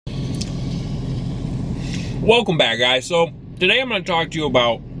Welcome back, guys. So today I'm going to talk to you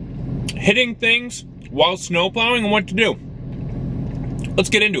about hitting things while snow plowing and what to do.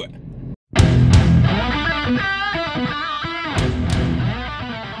 Let's get into it.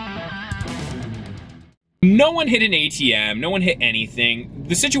 No one hit an ATM, no one hit anything.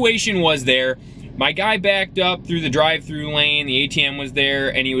 The situation was there. My guy backed up through the drive-through lane, the ATM was there,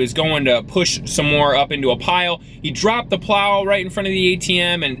 and he was going to push some more up into a pile. He dropped the plow right in front of the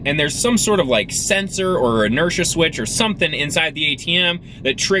ATM, and there's some sort of like sensor or inertia switch or something inside the ATM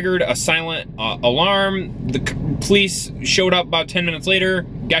that triggered a silent alarm. The police showed up about 10 minutes later.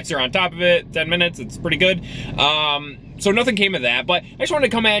 Guys are on top of it, 10 minutes, it's pretty good. So nothing came of that, but I just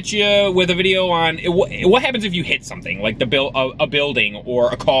wanted to come at you with a video on what happens if you hit something, like a building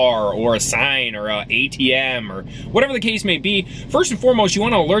or a car or a sign or a ATM or whatever the case may be. First and foremost, you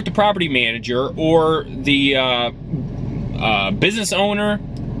want to alert the property manager or the business owner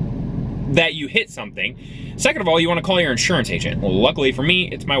that you hit something. Second of all, you want to call your insurance agent. Well, luckily for me,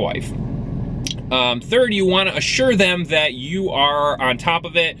 it's my wife. Third, you want to assure them that you are on top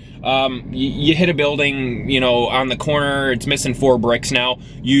of it. You hit a building, you know, on the corner, it's missing 4 bricks now.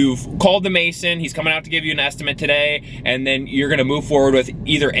 You've called the mason, he's coming out to give you an estimate today, and then you're going to move forward with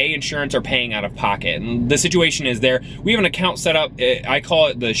either insurance or paying out of pocket. And the situation is there. We have an account set up, I call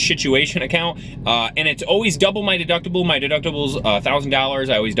it the situation account, and it's always double my deductible. My deductible's $1,000.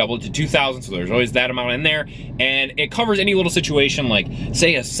 I always double it to $2,000, so there's always that amount in there. And it covers any little situation, like,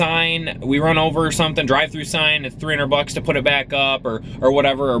 say a sign, we run over or something, drive-through sign, it's $300 to put it back up, or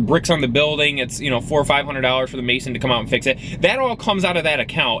whatever, or bricks on the building, it's, you know, $400 or $500 for the mason to come out and fix it. That all comes out of that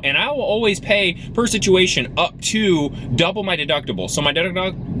account, and I will always pay per situation up to double my deductible. So my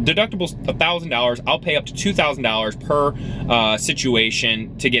deductible's $1,000, I'll pay up to $2,000 per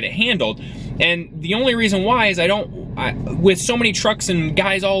situation to get it handled. And the only reason why is with so many trucks and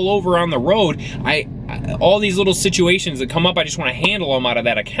guys all over on the road, all these little situations that come up, I just want to handle them out of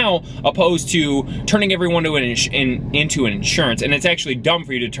that account, opposed to turning everyone to into an insurance. And it's actually dumb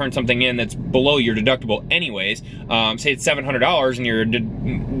for you to turn something in that's below your deductible anyways. Say it's $700 and your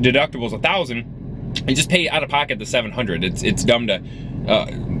deductible is $1,000, you just pay out of pocket the $700. It's dumb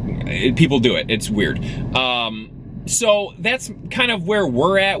to people do it. It's weird. So that's kind of where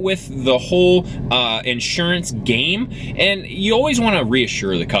we're at with the whole insurance game. And you always want to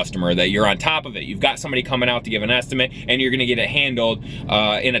reassure the customer that you're on top of it. You've got somebody coming out to give an estimate, and you're going to get it handled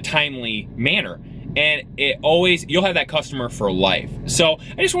in a timely manner. And you'll have that customer for life. So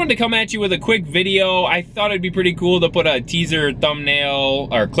I just wanted to come at you with a quick video. I thought it'd be pretty cool to put a teaser thumbnail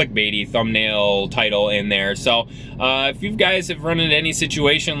or clickbaity thumbnail title in there. So if you guys have run into any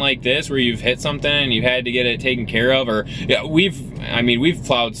situation like this where you've hit something and you had to get it taken care of, or yeah, we've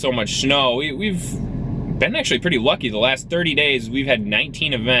plowed so much snow. We've been actually pretty lucky. The last 30 days we've had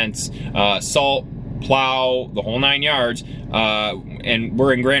 19 events, salt, plow, the whole 9 yards, and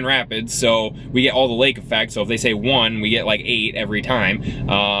we're in Grand Rapids, so we get all the lake effect. So if they say 1, we get like 8 every time.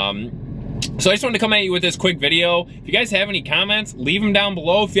 So I just wanted to come at you with this quick video. If you guys have any comments, leave them down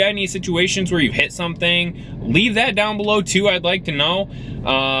below. If you have any situations where you've hit something, leave that down below too. I'd like to know.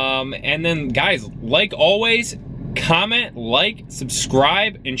 And then guys, like always, comment, like,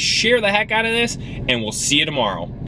 subscribe, and share the heck out of this, and we'll see you tomorrow.